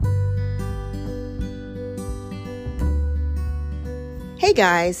Hey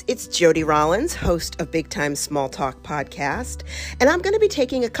guys, it's Jodi Rollins, host of Big Time Small Talk podcast, and I'm going to be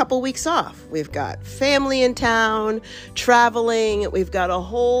taking a couple weeks off. We've got family in town, traveling, we've got a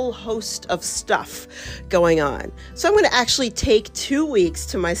whole host of stuff going on. So I'm going to actually take 2 weeks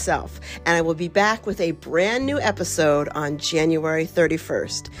to myself, and I will be back with a brand new episode on January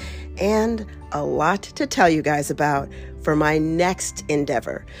 31st. And a lot to tell you guys about for my next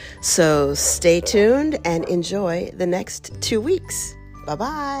endeavor. So stay tuned and enjoy the next 2 weeks.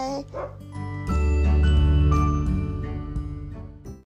 Bye-bye.